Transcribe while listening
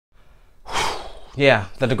Yeah,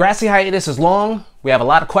 the Degrassi hiatus is long. We have a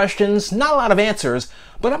lot of questions, not a lot of answers,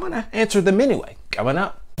 but I'm gonna answer them anyway. Coming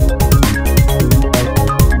up.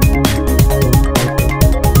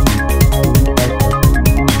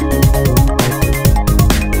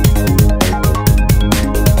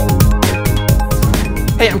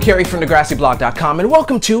 Hey, I'm Kerry from DegrassiBlog.com, and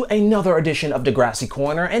welcome to another edition of Degrassi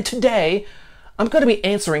Corner. And today, I'm going to be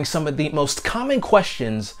answering some of the most common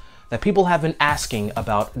questions that people have been asking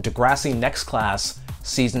about Degrassi Next Class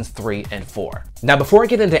Seasons 3 and 4. Now, before I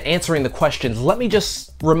get into answering the questions, let me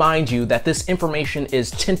just remind you that this information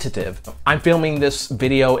is tentative. I'm filming this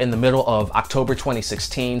video in the middle of October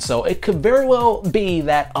 2016, so it could very well be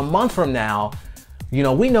that a month from now,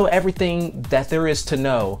 we know everything that there is to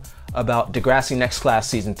know about Degrassi Next Class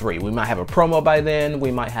Season 3. We might have a promo by then, we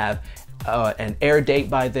might have an air date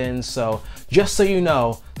by then, so just so you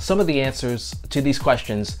know, some of the answers to these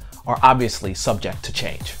questions are obviously subject to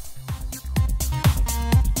change.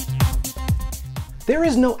 There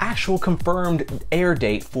is no actual confirmed air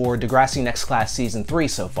date for Degrassi Next Class Season 3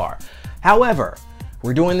 so far. However,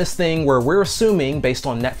 we're doing this thing where we're assuming, based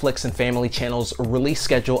on Netflix and Family Channel's release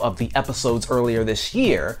schedule of the episodes earlier this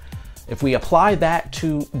year, if we apply that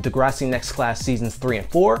to Degrassi Next Class Seasons 3 and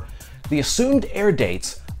 4, the assumed air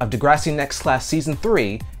dates of Degrassi Next Class Season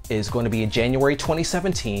 3 is going to be in January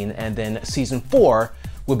 2017, and then Season 4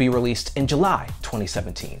 will be released in July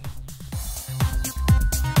 2017.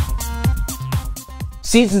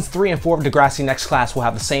 Seasons 3 and 4 of Degrassi Next Class will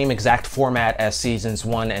have the same exact format as Seasons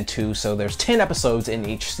 1 and 2, so there's 10 episodes in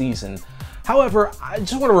each season. However, I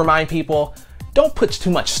just want to remind people, don't put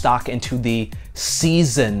too much stock into the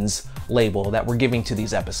seasons label that we're giving to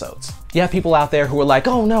these episodes. You have people out there who are like,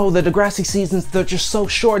 oh no, the Degrassi seasons, they're just so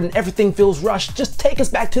short and everything feels rushed. Just take us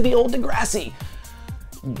back to the old Degrassi.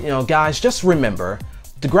 Guys, just remember,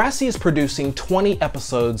 Degrassi is producing 20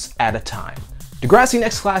 episodes at a time. Degrassi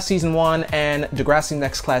Next Class Season 1 and Degrassi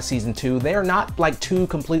Next Class Season 2, they are not like two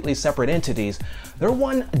completely separate entities. They're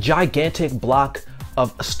one gigantic block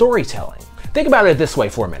of storytelling. Think about it this way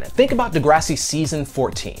for a minute. Think about Degrassi Season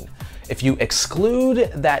 14. If you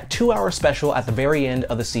exclude that 2-hour special at the very end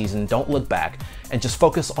of the season, Don't Look Back, and just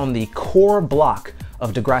focus on the core block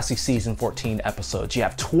of Degrassi Season 14 episodes, you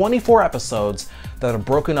have 24 episodes that are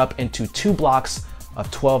broken up into 2 blocks of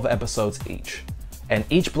 12 episodes each. And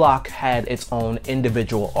each block had its own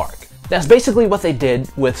individual arc. That's basically what they did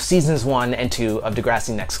with Seasons 1 and 2 of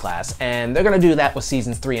Degrassi Next Class, and they're gonna do that with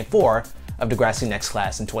Seasons 3 and 4 of Degrassi Next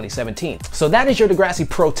Class in 2017. So that is your Degrassi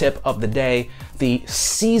pro tip of the day. The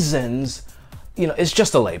seasons, it's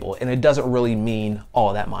just a label and it doesn't really mean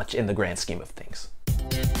all that much in the grand scheme of things.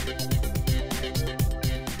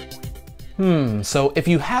 So if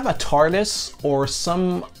you have a TARDIS or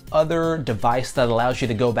some other device that allows you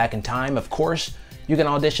to go back in time, of course, you can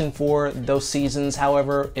audition for those seasons.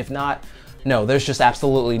 However, if not, no, there's just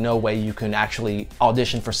absolutely no way you can actually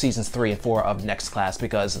audition for Seasons 3 and 4 of Next Class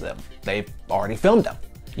because they've already filmed them.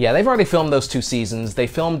 Yeah, they've already filmed those 2 seasons. They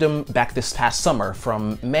filmed them back this past summer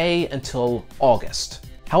from May until August.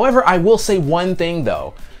 However, I will say one thing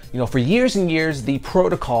though. For years and years, the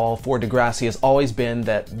protocol for Degrassi has always been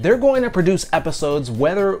that they're going to produce episodes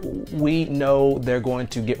whether we know they're going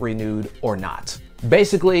to get renewed or not.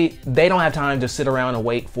 Basically, they don't have time to sit around and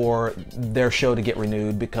wait for their show to get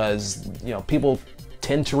renewed because, people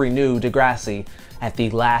tend to renew Degrassi at the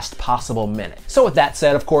last possible minute. So with that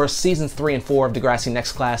said, of course, Seasons 3 and 4 of Degrassi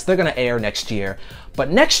Next Class, they're gonna air next year.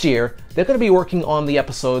 But next year, they're gonna be working on the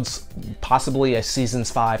episodes, possibly as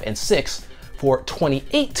Seasons 5 and 6 for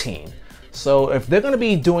 2018. So if they're gonna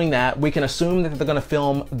be doing that, we can assume that they're gonna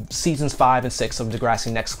film Seasons 5 and 6 of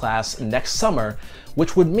Degrassi Next Class next summer,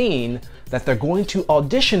 which would mean that they're going to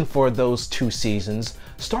audition for those 2 seasons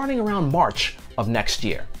starting around March of next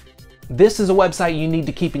year. This is a website you need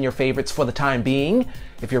to keep in your favorites for the time being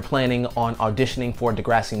if you're planning on auditioning for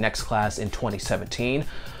Degrassi Next Class in 2017.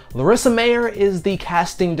 Larissa Mayer is the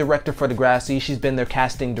casting director for Degrassi. She's been their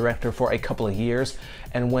casting director for a couple of years,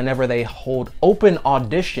 and whenever they hold open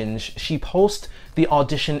auditions, she posts the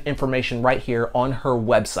audition information right here on her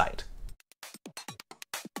website.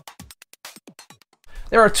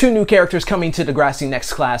 There are 2 new characters coming to Degrassi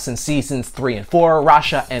Next Class in Seasons 3 and 4,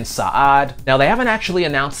 Rasha and Saad. Now, they haven't actually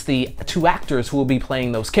announced the 2 actors who will be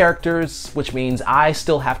playing those characters, which means I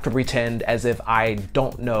still have to pretend as if I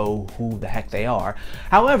don't know who the heck they are.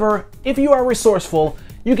 However, if you are resourceful,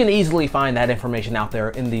 you can easily find that information out there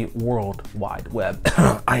in the World Wide Web,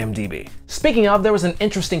 IMDb. Speaking of, there was an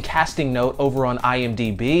interesting casting note over on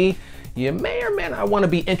IMDb. You may or may not want to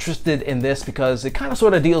be interested in this because it kind of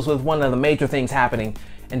sort of deals with one of the major things happening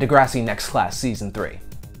in Degrassi Next Class Season 3.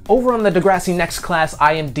 Over on the Degrassi Next Class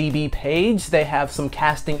IMDb page, they have some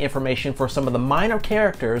casting information for some of the minor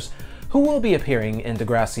characters who will be appearing in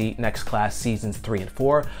Degrassi Next Class Seasons 3 and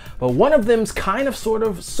 4, but one of them's kind of, sort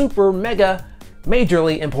of, super, mega,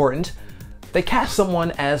 majorly important. They cast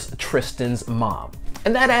someone as Tristan's mom.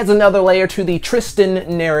 And that adds another layer to the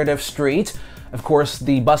Tristan narrative street. Of course,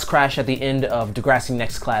 the bus crash at the end of Degrassi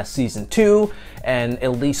Next Class Season 2, and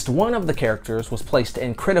at least one of the characters was placed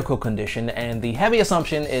in critical condition, and the heavy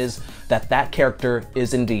assumption is that that character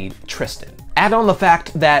is indeed Tristan. Add on the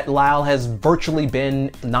fact that Lyle has virtually been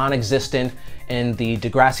non-existent in the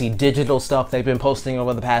Degrassi digital stuff they've been posting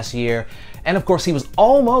over the past year, and of course he was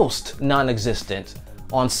almost non-existent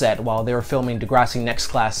on set while they were filming Degrassi Next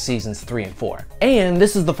Class Seasons 3 and 4. And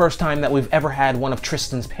this is the first time that we've ever had one of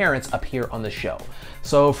Tristan's parents appear on the show.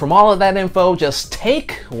 So from all of that info, just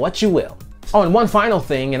take what you will. Oh, and one final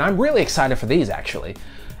thing, and I'm really excited for these actually.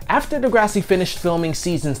 After Degrassi finished filming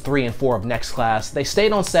Seasons 3 and 4 of Next Class, they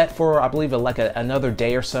stayed on set for, I believe, another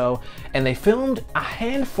day or so, and they filmed a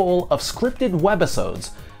handful of scripted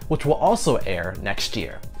webisodes, which will also air next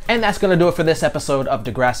year. And that's gonna do it for this episode of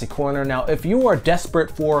Degrassi Corner. Now, if you are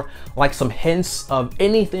desperate for like some hints of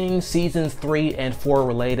anything Seasons 3 and 4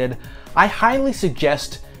 related, I highly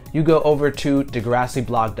suggest you go over to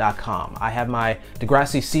DegrassiBlog.com. I have my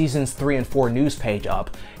Degrassi Seasons 3 and 4 news page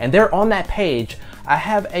up, and there on that page, I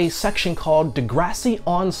have a section called Degrassi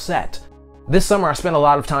on Set. This summer, I spent a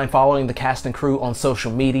lot of time following the cast and crew on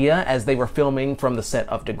social media as they were filming from the set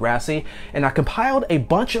of Degrassi, and I compiled a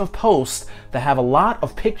bunch of posts that have a lot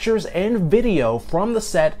of pictures and video from the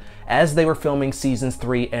set as they were filming Seasons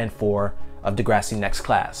 3 and 4 of Degrassi Next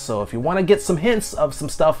Class. So if you want to get some hints of some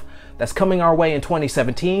stuff that's coming our way in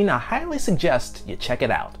 2017, I highly suggest you check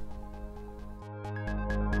it out.